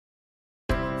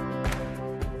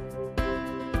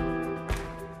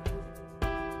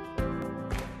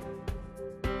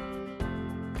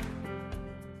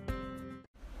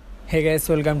Hey guys,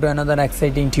 welcome to another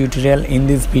exciting tutorial. In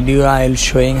this video I will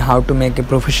showing how to make a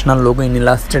professional logo in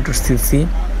Illustrator CC.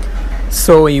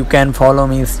 So you can follow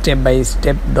me step by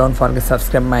step. Don't forget to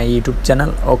subscribe my YouTube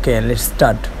channel. Okay, let's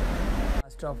start.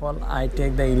 First of all, I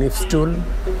take the ellipse tool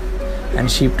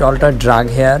and shift alt drag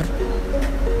here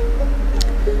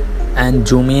and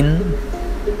zoom in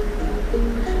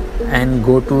and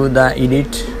go to the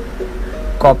edit,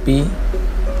 copy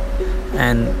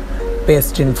and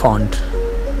paste in font.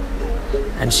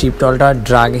 And shift alt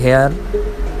drag here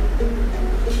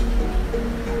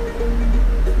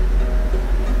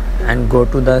and go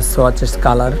to the swatches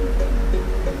color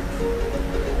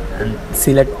and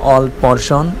select all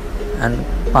portion and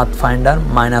pathfinder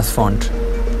minus font.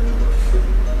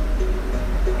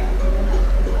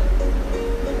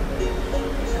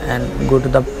 And go to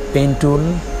the pen tool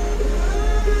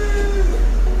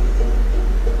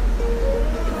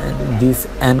and this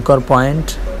anchor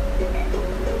point,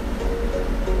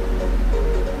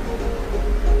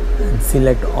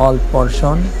 select all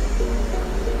portion,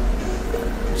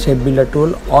 shape builder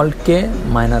tool, alt K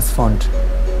minus font,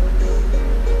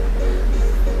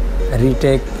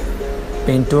 retake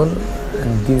pen tool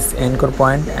and this anchor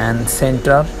point and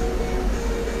center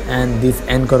and this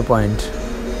anchor point,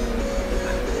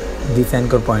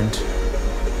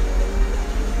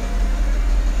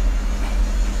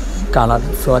 color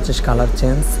swatches color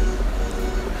change.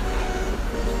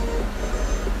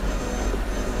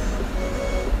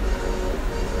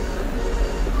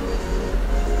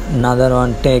 Another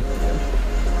one, take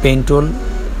pen tool,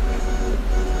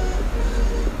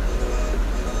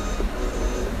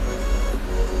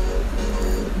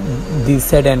 this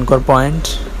side anchor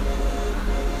point,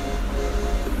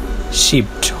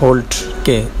 shift hold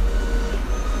K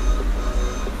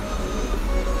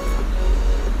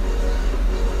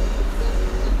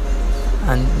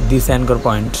and this anchor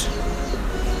point.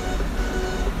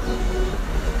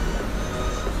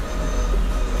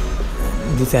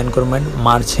 This anchor point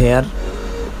march here,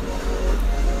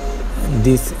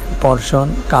 this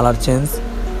portion color change,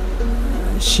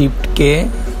 shift K,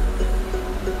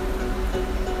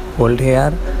 hold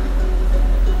here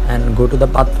and go to the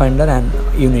pathfinder and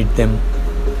unit them,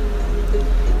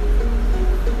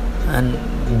 and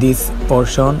this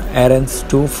portion arrange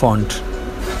to font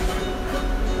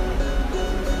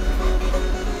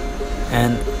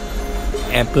and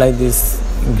apply this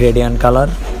gradient color,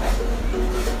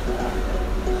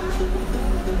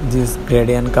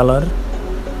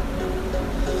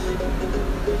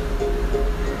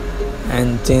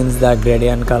 and change the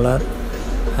gradient color,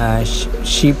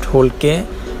 shift hold K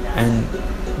and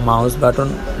mouse button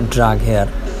drag here.